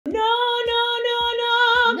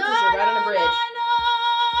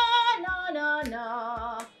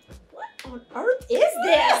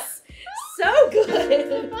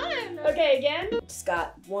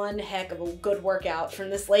one heck of a good workout from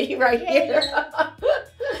this lady right here.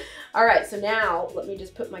 All right, so now let me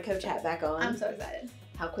just put my coach hat back on. I'm so excited.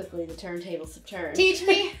 How quickly the turntables have turned. Teach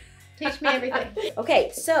me. Teach me everything.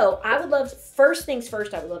 Okay, so I would love, first things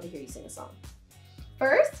first, I would love to hear you sing a song.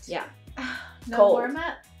 First? Yeah. No Cold.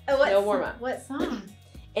 warm-up? Oh, No warm-up. What song?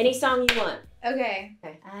 Any song you want. Okay.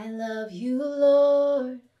 I love you,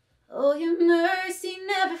 Lord. Oh, your mercy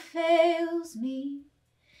never fails me.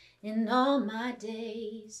 In all my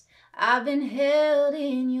days, I've been held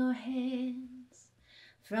in your hands.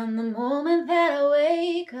 From the moment that I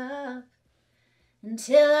wake up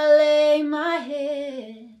until I lay my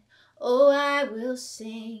head, oh, I will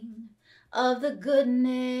sing of the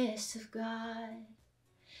goodness of God.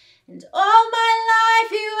 And all my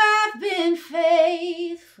life you have been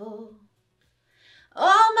faithful.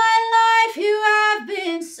 All my life you have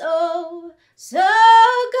been so, so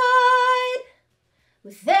good.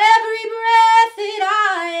 With every breath that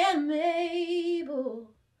I am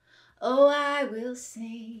able, oh, I will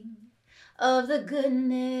sing of the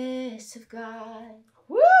goodness of God.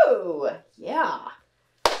 Woo! Yeah.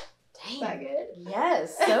 Dang. Is that good?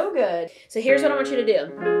 Yes, so good. So here's what I want you to do.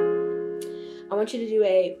 I want you to do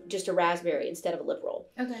just a raspberry instead of a lip roll.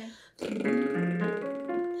 Okay.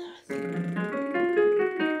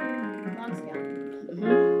 Long scale.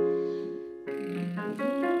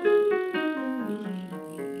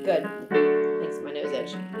 Good. Makes my nose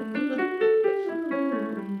itch.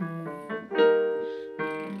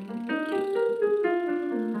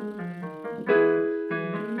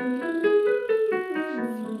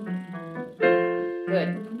 Good.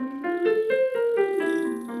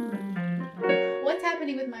 What's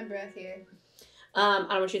happening with my breath here? I don't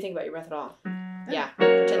want you to think about your breath at all. Yeah.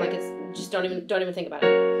 Pretend like it's just don't even think about it.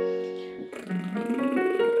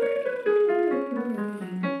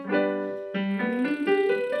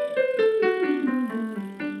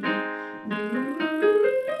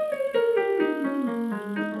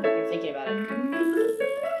 You're thinking about it.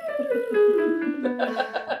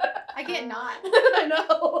 I can't not. I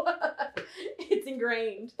know. It's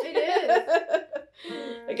ingrained. It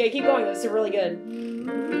is. Okay, keep going. This is really good.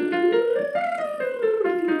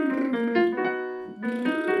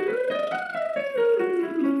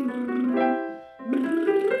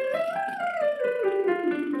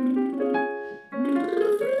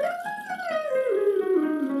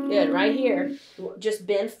 Good, right here. Just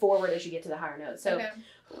bend forward as you get to the higher notes. So, Okay.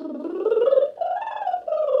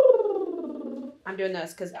 I'm doing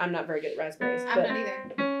this because I'm not very good at raspberries. I'm not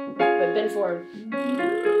either. But bend forward.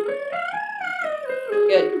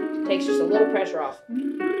 Good. Takes just a little pressure off.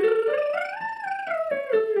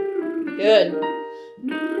 Good.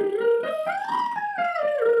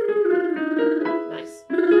 Nice.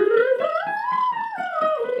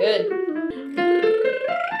 Good.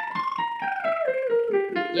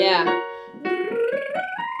 Yeah.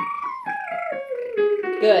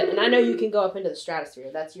 Good. And I know you can go up into the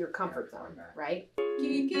stratosphere. That's your comfort zone, right?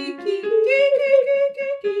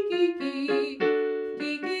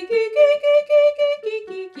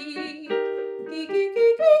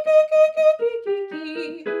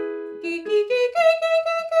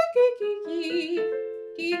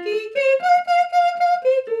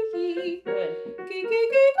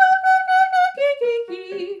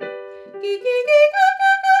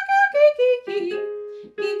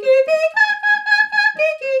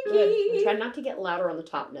 Good. Try not to get louder on the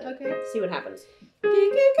top note. Okay. See what happens.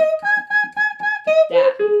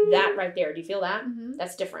 That right there. Do you feel that? Mm-hmm.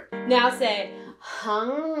 That's different. Now say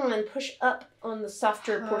hum and push up on the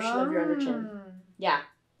softer portion of your underchin. Yeah.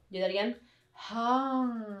 Do that again.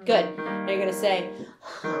 Hum. Good. Now you're gonna say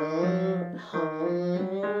hum, hum.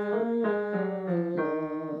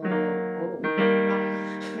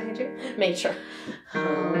 Major. Major.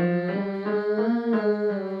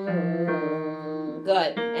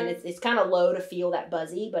 Good. And it's kind of low to feel that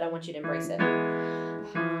buzzy, but I want you to embrace it.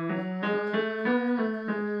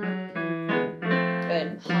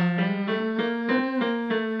 Good.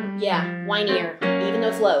 Yeah, whinier, even though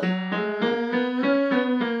it's low.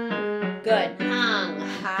 Good. Hum.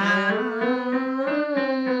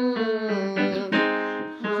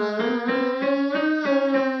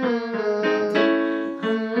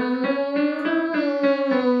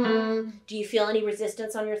 Do you feel any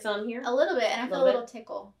resistance on your thumb here? A little bit, and I feel a little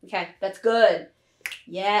tickle. Okay, that's good.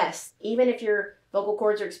 Yes. Even if your vocal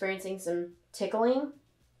cords are experiencing some tickling,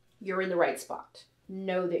 you're in the right spot.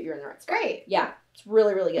 Know that you're in the right spot. Great. Yeah, it's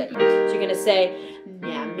really, really good. So you're going to say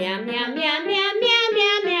meow, meow, meow, meow, meow, meow, meow,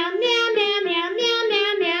 meow, meow, meow, meow, meow,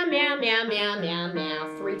 meow, meow, meow, meow, meow, meow, meow,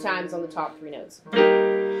 3 times on the top 3 notes. Meow,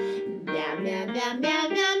 meow, meow, meow, meow, meow,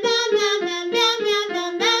 meow, meow, meow, meow,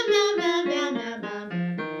 meow, meow, meow, meow, meow,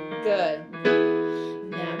 meow.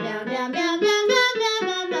 That's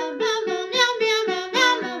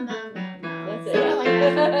it. Something like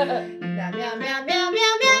that.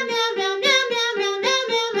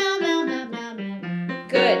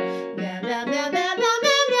 Good.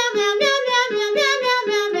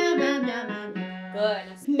 Good.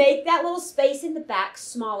 Make that little space in the back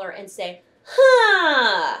smaller and say,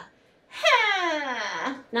 huh.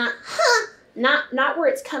 Ha. Not, huh. Not where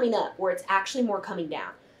it's coming up, where it's actually more coming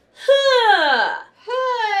down. Huh.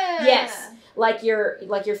 Ha. Yes. Like your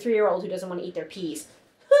 3-year-old who doesn't want to eat their peas.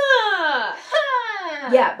 Huh. Ha.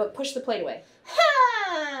 Yeah, but push the plate away.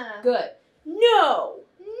 Ha. Good. No.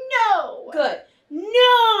 No. Good.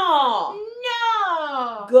 No.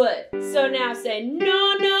 No. Good. So now say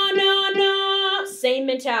no, no, no, no. Same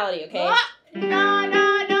mentality, okay? No,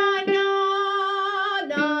 no, no, no.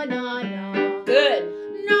 No, no, no. Good.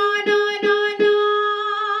 No, no, no, no.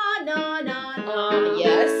 No, no, no.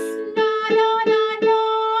 Yes. No, no, no, no.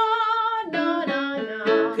 No, no,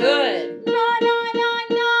 no. Good. No, no, no,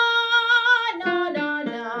 no. No, no,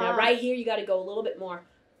 no. Now right here you got to go a little bit more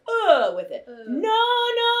with it. No, no, no,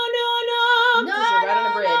 no. Because you're right on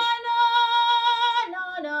a bridge.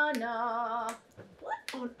 No. What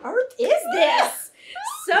on earth is this?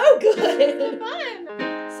 So good. Fun.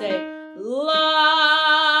 Say la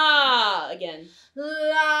again.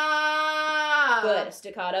 La. Good.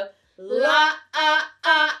 Staccato. La.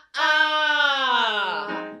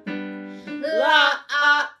 La.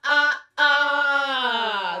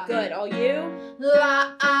 Good. All you.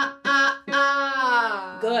 La.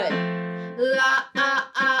 Good. La.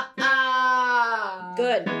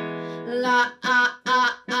 Good. La.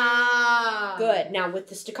 Good. Now with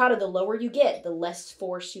the staccato, the lower you get, the less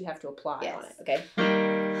force you have to apply on it. Okay.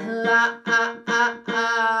 La.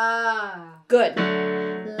 Good.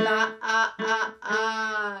 La.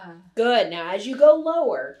 Good. Now as you go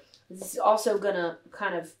lower, this is also gonna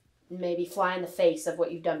kind of maybe fly in the face of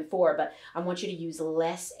what you've done before, but I want you to use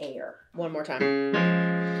less air. One more time.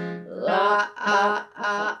 La.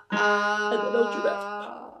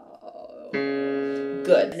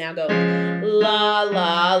 Good. Now go la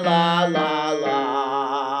la la la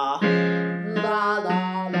la. La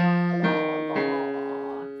la la la.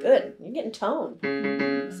 Good. You're getting tone.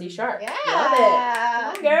 C sharp. Yeah. Love it.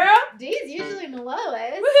 Come on, girl. D's usually the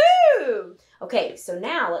lowest. Woohoo! Okay, so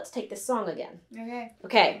now let's take this song again. Okay.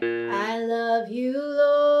 Okay. I love you,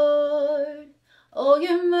 Lord. Oh,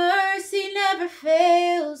 your mercy never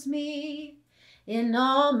fails me. In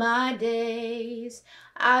all my days,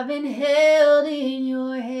 I've been held in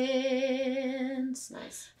your hands.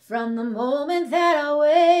 Nice. From the moment that I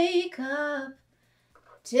wake up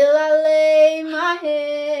till I lay my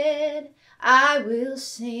head, I will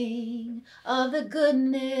sing of the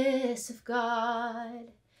goodness of God.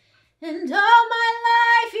 And all my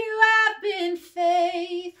life you have been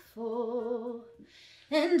faithful.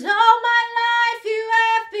 And all my life you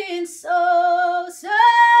have been so, so good.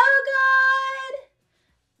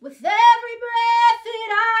 With every breath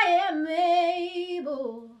that I am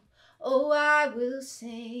able, oh, I will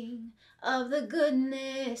sing of the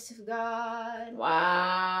goodness of God.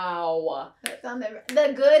 Wow. That's on the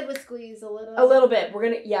good was squeezed a little. A little bit.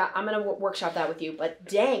 I'm gonna workshop that with you. But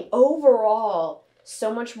dang, overall,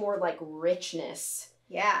 so much more like richness.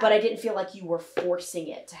 Yeah. But I didn't feel like you were forcing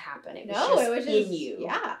it to happen. It was just in you.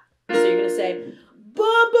 Yeah. So you're gonna say,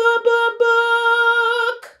 book. Book.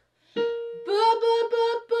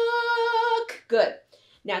 Good.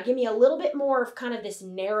 Now give me a little bit more of kind of this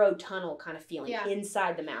narrow tunnel kind of feeling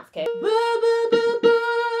inside the mouth, okay?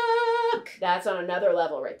 Book. That's on another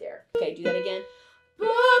level right there. Okay, do that again.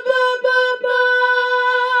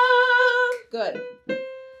 Good.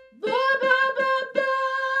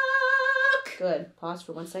 Good. Pause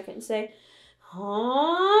for 1 second and say,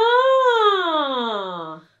 huh.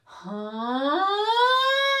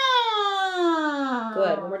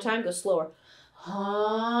 Good. One more time. Go slower.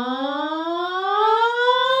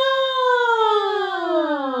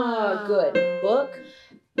 Good. Book.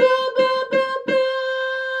 Book.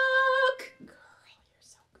 Girl, you're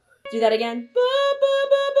so good. Do that again.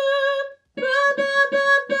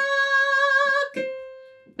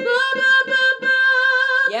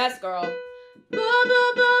 Yes, girl.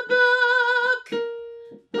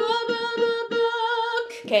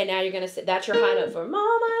 Okay, now you're gonna say that's your high note for all my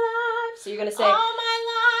life. So you're gonna say all my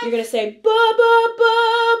life. You're gonna say ba ba ba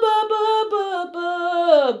ba ba ba ba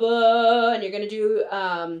ba, and you're gonna do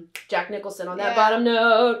Jack Nicholson on that bottom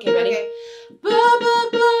note. Okay, ready? Okay. Ba ba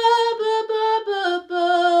ba ba ba ba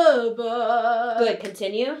ba. Good.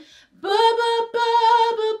 Continue. Ba ba ba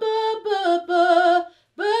ba ba ba ba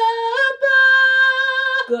ba ba.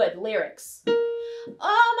 Good. Lyrics.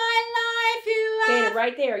 All my life you Okay, have.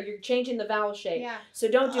 right there. You're changing the vowel shape. Yeah. So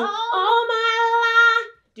don't do Oh. all my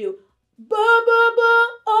life. Do ba ba ba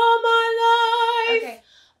all my life. Okay.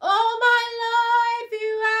 All my life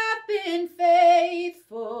you have been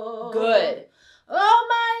faithful. Good. All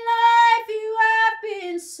my life you have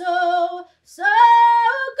been so, so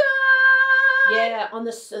good. Yeah, on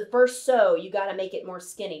the first so, you got to make it more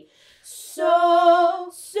skinny. So,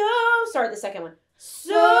 start the second one.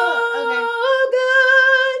 So okay.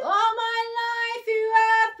 good. All my life you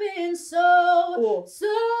have been so, Cool. so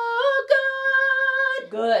good.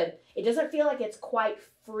 Good. It doesn't feel like it's quite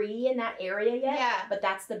free in that area yet. Yeah. But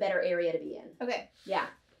that's the better area to be in. Okay. Yeah.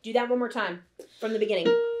 Do that one more time from the beginning.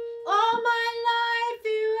 All my life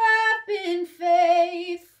you have been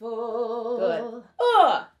faithful. Good.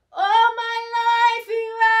 All my life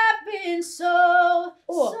you have been so,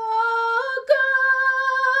 so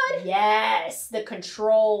good. Yes. The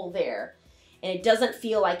control there. And it doesn't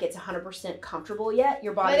feel like it's 100% comfortable yet.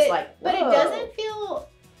 Your body's like, whoa. But it doesn't feel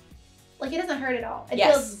like it doesn't hurt at all. It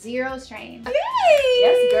Yes. feels zero strain. Yay!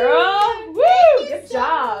 Yes, girl. Woo! Good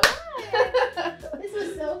job. This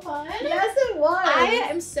was so fun. Yes, it was. I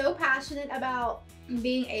am so passionate about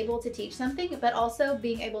being able to teach something, but also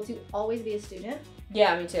being able to always be a student.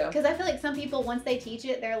 Yeah, me too. Because I feel like some people, once they teach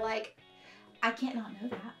it, they're like, I can't not know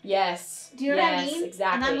that. Yes. Do you know what I mean?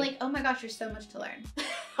 Exactly. And I'm like, oh my gosh, there's so much to learn.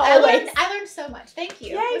 Always. I learned so much. Thank you.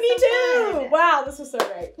 Yay, It was me so too. fun. Wow, this was so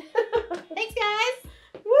great. Thanks, guys.